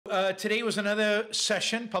Today was another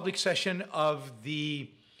session, public session of the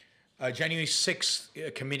January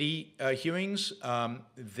 6th committee hearings.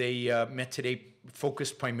 They met today,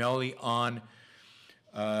 focused primarily on,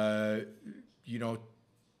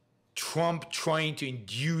 Trump trying to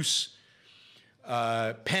induce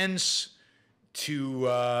Pence to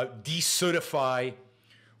decertify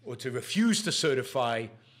or to refuse to certify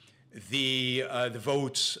the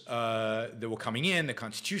votes that were coming in, the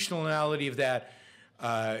constitutionality of that,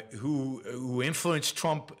 who influenced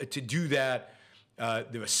Trump to do that,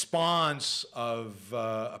 the response of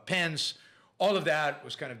Pence, all of that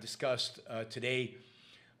was kind of discussed today.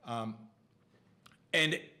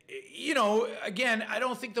 Again, I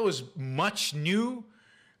don't think there was much new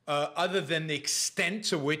other than the extent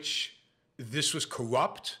to which this was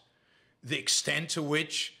corrupt, the extent to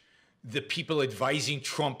which the people advising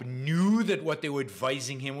Trump knew that what they were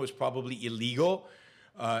advising him was probably illegal.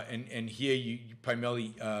 And here you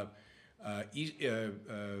primarily,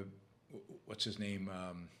 what's his name?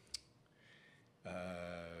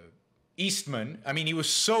 Eastman. I mean, he was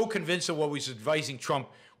so convinced that what he was advising Trump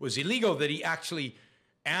was illegal that he actually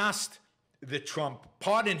asked that Trump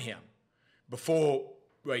pardon him before,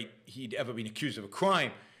 he'd ever been accused of a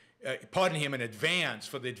crime. Pardon him in advance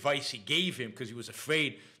for the advice he gave him because he was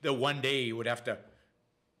afraid that one day he would have to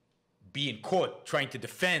be in court trying to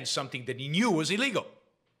defend something that he knew was illegal.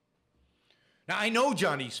 Now, I know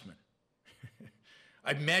John Eastman.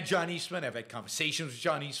 I've met John Eastman. I've had conversations with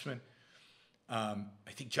John Eastman. I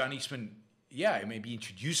think John Eastman, maybe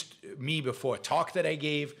introduced me before a talk that I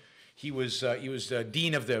gave. He was the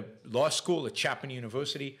dean of the law school at Chapman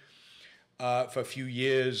University for a few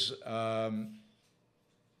years.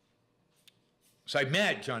 So I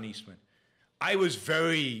met John Eastman. I was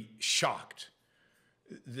very shocked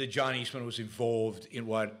that John Eastman was involved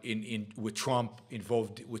with Trump in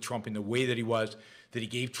the way that he was, that he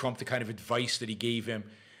gave Trump the kind of advice that he gave him,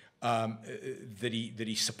 that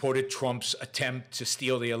he supported Trump's attempt to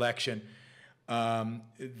steal the election,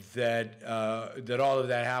 that all of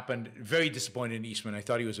that happened. Very disappointed in Eastman. I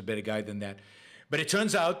thought he was a better guy than that. But it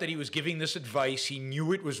turns out that he was giving this advice. He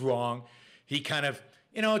knew it was wrong. He kind of,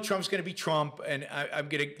 Trump's going to be Trump, and I'm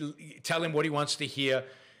going to tell him what he wants to hear.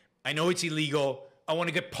 I know it's illegal. I want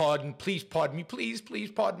to get pardoned. Please pardon me. Please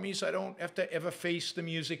pardon me so I don't have to ever face the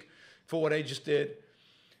music for what I just did.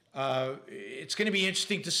 It's going to be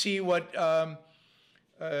interesting to see what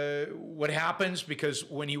happens, because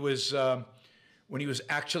when he was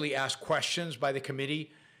actually asked questions by the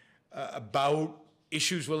committee about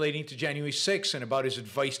issues relating to January 6th and about his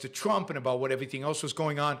advice to Trump and about what everything else was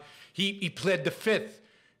going on, he pled the fifth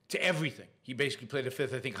to everything. He basically pled the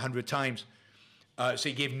fifth, I think, 100 times. So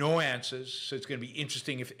he gave no answers. So it's going to be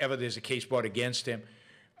interesting if ever there's a case brought against him,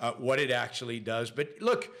 what it actually does. But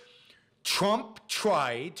look, Trump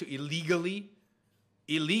tried to illegally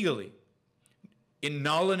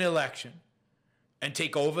annul an election and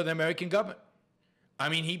take over the American government. I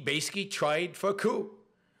mean, he basically tried for a coup.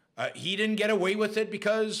 He didn't get away with it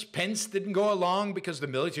because Pence didn't go along, because the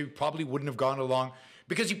military probably wouldn't have gone along,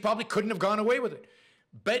 because he probably couldn't have gone away with it.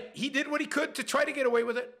 But he did what he could to try to get away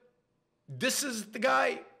with it. This is the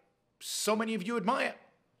guy so many of you admire.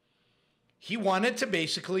 He wanted to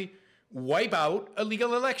basically wipe out a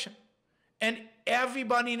legal election. And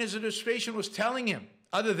everybody in his administration was telling him,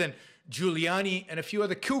 other than Giuliani and a few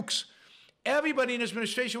other kooks, everybody in his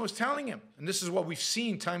administration was telling him, and this is what we've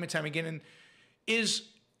seen time and time again, is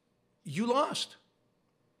you lost.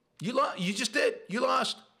 You just did. You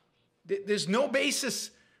lost. There's no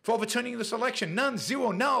basis for overturning this election. None.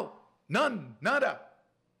 Zero. No. None. Nada.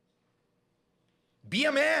 Be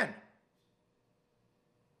a man.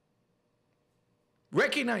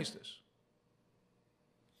 Recognize this.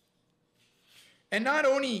 And not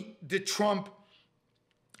only did Trump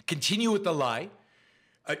continue with the lie,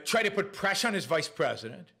 try to put pressure on his vice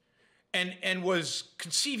president, and was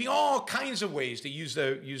conceiving all kinds of ways to use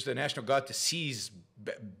the National Guard to seize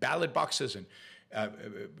ballot boxes and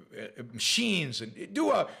machines and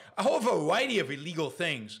do a whole variety of illegal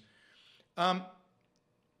things.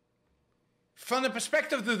 From the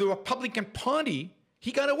perspective of the Republican Party,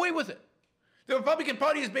 he got away with it. The Republican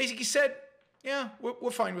Party has basically said, yeah,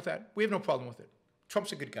 we're fine with that. We have no problem with it.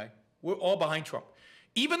 Trump's a good guy. We're all behind Trump.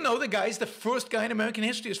 Even though the guy's the first guy in American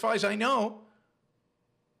history, as far as I know,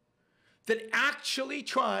 that actually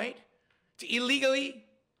tried to illegally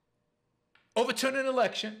overturn an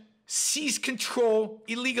election, seize control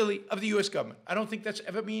illegally of the U.S. government. I don't think that's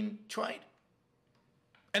ever been tried.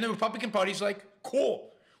 And the Republican Party's like,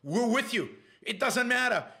 cool, we're with you. It doesn't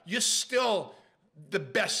matter. You're still the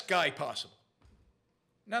best guy possible.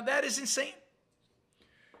 Now, that is insane.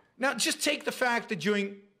 Now, just take the fact that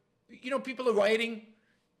during people are rioting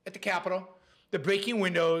at the Capitol. They're breaking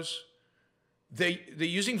windows. They're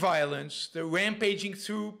using violence. They're rampaging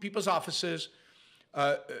through people's offices.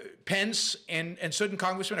 Pence and certain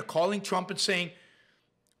congressmen are calling Trump and saying,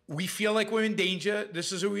 we feel like we're in danger.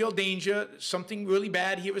 This is a real danger. Something really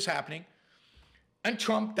bad here is happening. And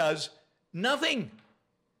Trump does nothing.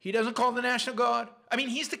 He doesn't call the National Guard. I mean,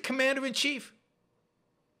 he's the commander-in-chief.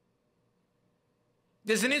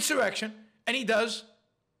 There's an insurrection, and he does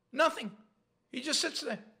nothing. He just sits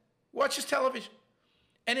there, watches television.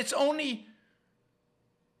 And it's only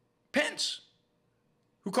Pence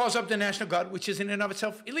who calls up the National Guard, which is in and of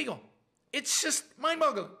itself illegal. It's just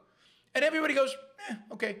mind-boggling. And everybody goes,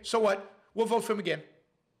 okay, so what? We'll vote for him again.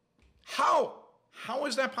 How? How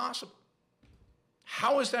is that possible?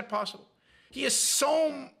 How is that possible? He is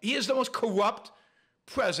the most corrupt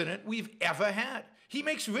president we've ever had. He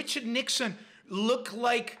makes Richard Nixon look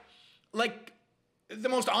like the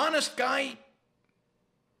most honest guy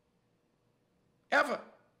ever.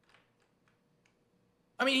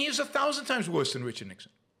 I mean, he is 1,000 times worse than Richard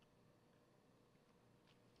Nixon.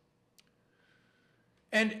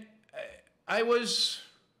 And I was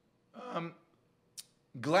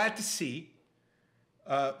glad to see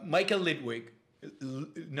Michael Ludwig,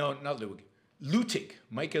 no, not Ludwig, Luttig,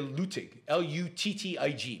 Michael Luttig,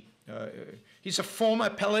 L-U-T-T-I-G. He's a former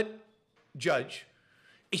appellate judge,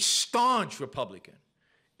 a staunch Republican,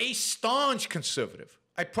 a staunch conservative.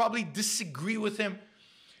 I probably disagree with him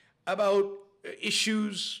about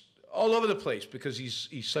issues all over the place because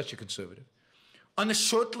he's such a conservative. On the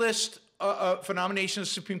short list for nomination to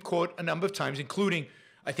the Supreme Court a number of times, including,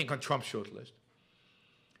 I think, on Trump's short list,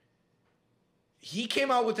 he came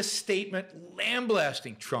out with a statement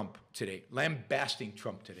lambasting Trump today.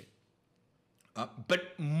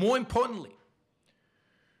 But more importantly,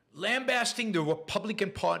 lambasting the Republican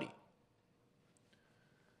Party.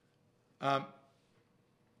 I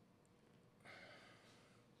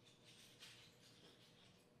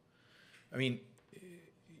mean,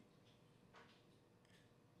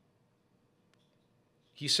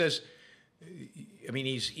 he says, I mean,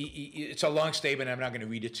 it's a long statement. I'm not going to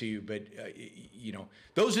read it to you, but,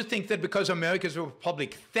 those who think that because America is a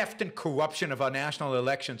republic, theft and corruption of our national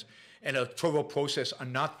elections and electoral process are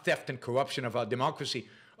not theft and corruption of our democracy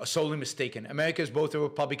are solely mistaken. America is both a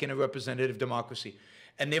republic and a representative democracy,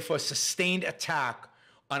 and therefore a sustained attack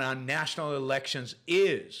on our national elections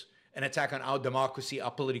is an attack on our democracy,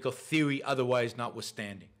 our political theory, otherwise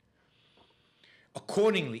notwithstanding.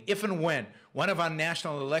 Accordingly, if and when one of our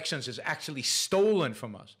national elections is actually stolen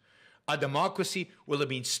from us, our democracy will have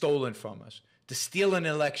been stolen from us. To steal an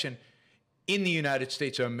election in the United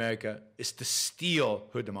States of America is to steal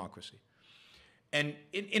her democracy. And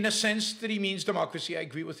in a sense that he means democracy, I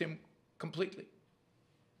agree with him completely.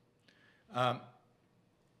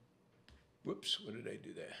 Whoops, what did I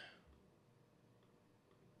do there?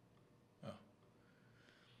 Oh.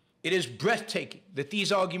 It is breathtaking that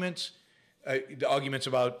these arguments, the arguments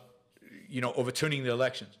about, overturning the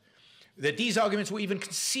elections, that these arguments were even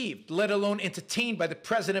conceived, let alone entertained by the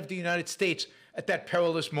President of the United States at that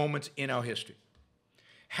perilous moment in our history.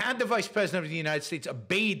 Had the Vice President of the United States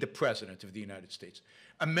obeyed the President of the United States,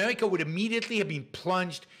 America would immediately have been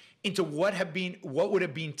plunged into what would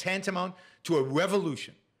have been tantamount to a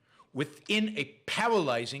revolution within a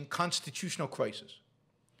paralyzing constitutional crisis.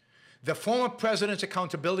 The former president's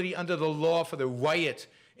accountability under the law for the riot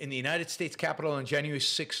in the United States Capitol on January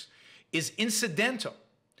 6th is incidental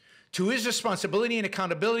to his responsibility and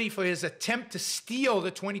accountability for his attempt to steal the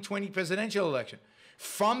 2020 presidential election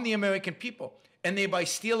from the American people and thereby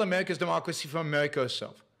steal America's democracy from America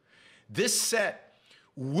herself. This said,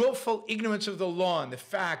 willful ignorance of the law and the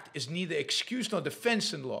fact is neither excuse nor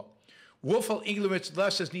defense in law. Willful ignorance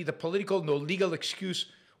thus is neither political nor legal excuse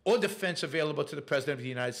or defense available to the President of the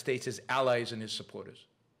United States, his allies, and his supporters.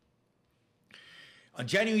 On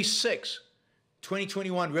January 6,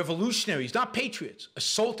 2021, revolutionaries, not patriots,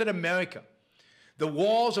 assaulted America. The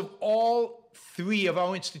walls of all three of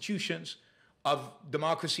our institutions of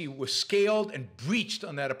democracy were scaled and breached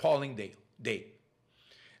on that appalling day.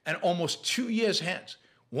 And almost 2 years hence,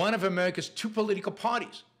 one of America's two political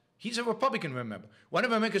parties, he's a Republican, remember, one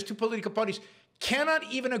of America's two political parties cannot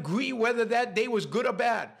even agree whether that day was good or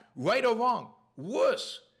bad, right or wrong.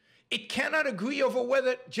 Worse, it cannot agree over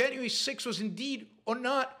whether January 6th was indeed or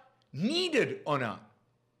not needed or not.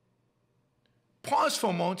 Pause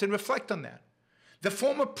for a moment and reflect on that. The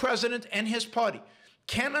former president and his party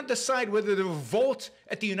cannot decide whether the revolt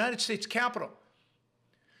at the United States Capitol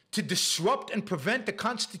to disrupt and prevent the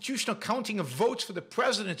constitutional counting of votes for the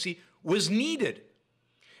presidency was needed,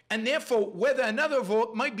 and therefore whether another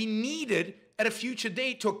vote might be needed at a future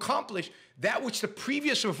date to accomplish that which the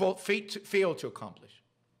previous revolt failed to accomplish.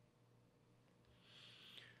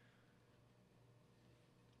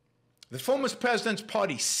 The former president's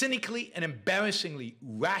party cynically and embarrassingly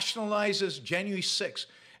rationalizes January 6th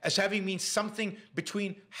as having been something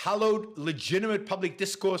between hallowed, legitimate public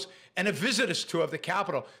discourse and a visitor's tour of the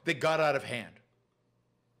Capitol that got out of hand.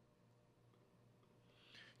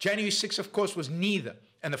 January 6th, of course, was neither,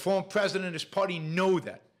 and the former president and his party know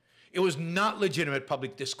that. It was not legitimate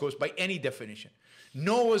public discourse by any definition,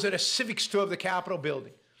 nor was it a civics tour of the Capitol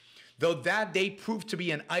building, though that day proved to be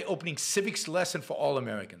an eye-opening civics lesson for all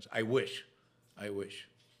Americans. I wish.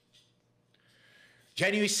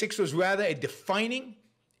 January 6th was rather a defining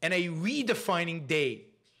and a redefining day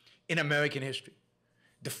in American history.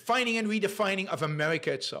 Defining and redefining of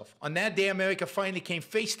America itself. On that day, America finally came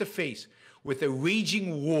face to face with a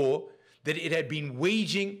raging war that it had been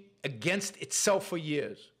waging against itself for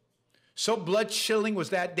years. So blood-chilling was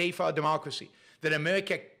that day for our democracy that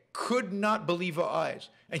America could not believe her eyes,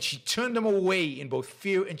 and she turned them away in both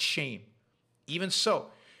fear and shame. Even so,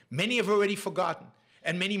 many have already forgotten,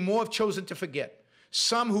 and many more have chosen to forget.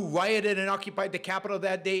 Some who rioted and occupied the Capitol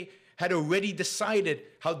that day had already decided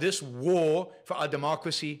how this war for our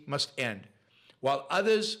democracy must end, while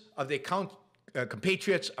others of their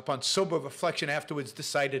compatriots, upon sober reflection afterwards,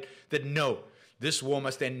 decided that no, this war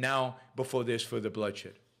must end now before there's further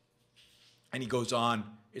bloodshed. And he goes on,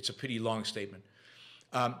 it's a pretty long statement.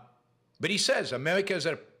 But he says, America is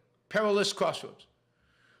at a perilous crossroads.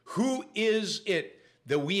 Who is it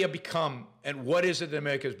that we have become, and what is it that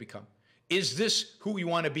America has become? Is this who we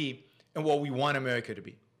want to be and what we want America to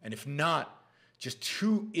be? And if not, just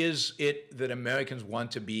who is it that Americans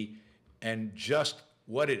want to be, and just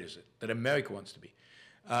what is it that America wants to be?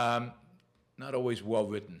 Not always well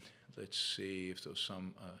written. Let's see if there's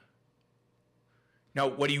some... Now,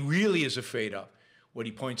 what he really is afraid of, what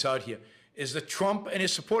he points out here, is that Trump and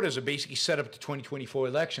his supporters are basically set up the 2024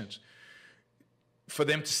 elections for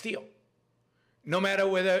them to steal. No matter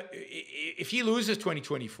whether, if he loses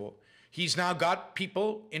 2024, he's now got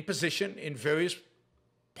people in position in various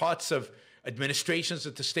parts of administrations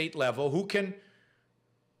at the state level who can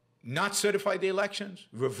not certify the elections,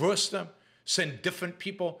 reverse them, send different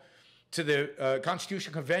people to the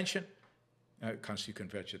Constitutional Convention,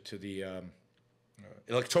 to the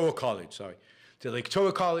Electoral College, to the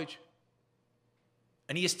Electoral College.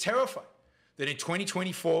 And he is terrified that in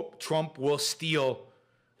 2024, Trump will steal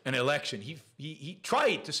an election. He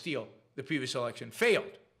tried to steal the previous election,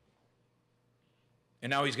 failed. And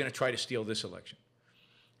now he's going to try to steal this election.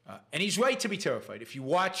 And he's right to be terrified. If you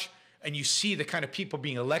watch and you see the kind of people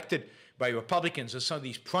being elected by Republicans in some of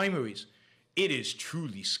these primaries, it is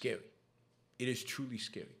truly scary. It is truly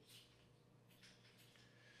scary.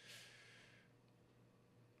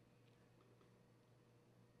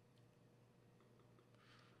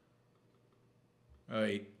 All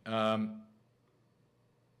right.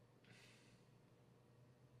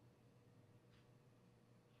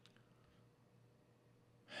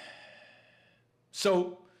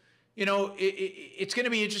 So, you know, it's going to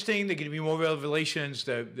be interesting. There are going to be more revelations.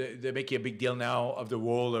 They're making a big deal now of the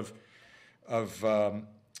role of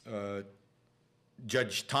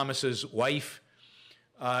Judge Thomas's wife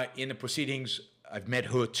in the proceedings. I've met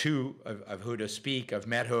her too. I've heard her speak. I've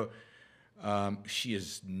met her. She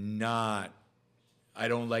is not. I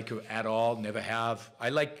don't like her at all. Never have. I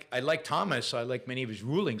like Thomas. I like many of his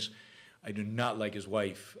rulings. I do not like his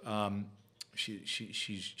wife.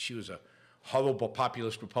 She was a horrible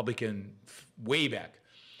populist Republican way back.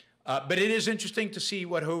 But it is interesting to see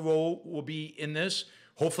what her role will be in this.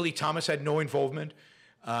 Hopefully Thomas had no involvement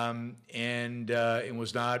and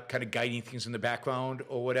was not kind of guiding things in the background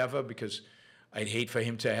or whatever, because I'd hate for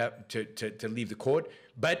him to have to leave the court.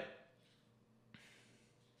 But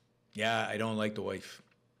yeah, I don't like the wife.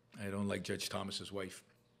 I don't like Judge Thomas's wife.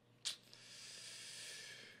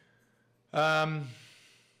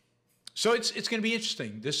 So it's going to be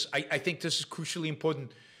interesting. I think this is crucially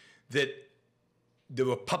important, that the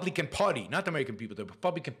Republican Party, not the American people, the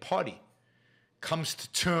Republican Party comes to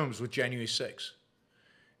terms with January 6th.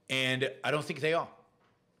 And I don't think they are.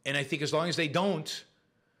 And I think as long as they don't,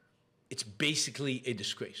 it's basically a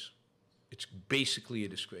disgrace. It's basically a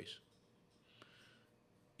disgrace.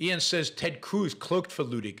 Ian says Ted Cruz cloaked for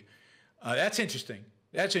Luttig. That's interesting.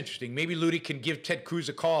 That's interesting. Maybe Luttig can give Ted Cruz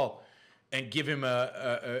a call and give him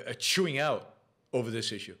a chewing out over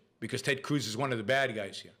this issue, because Ted Cruz is one of the bad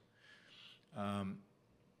guys here. The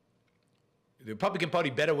Republican Party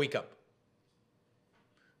better wake up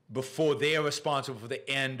before they are responsible for the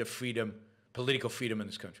end of freedom, political freedom in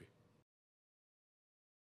this country.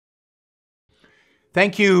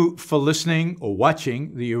 Thank you for listening or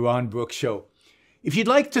watching the Yaron Brook Show. If you'd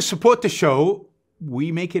like to support the show,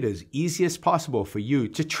 we make it as easy as possible for you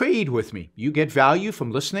to trade with me. You get value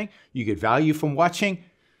from listening. You get value from watching.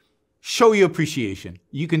 Show your appreciation.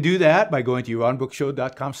 You can do that by going to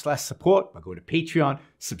yaronbrookshow.com/support, by going to Patreon,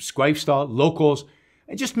 Subscribestar, Locals,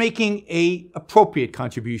 and just making a appropriate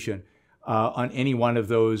contribution on any one of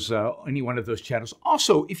those channels.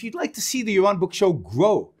 Also, if you'd like to see the Yaron Brook Show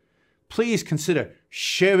grow, please consider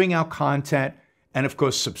sharing our content and, of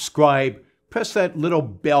course, subscribe. Press that little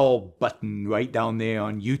bell button right down there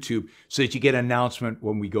on YouTube so that you get an announcement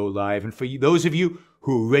when we go live. And for those of you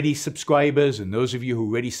who are already subscribers and those of you who are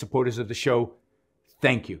already supporters of the show,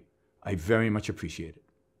 thank you. I very much appreciate it.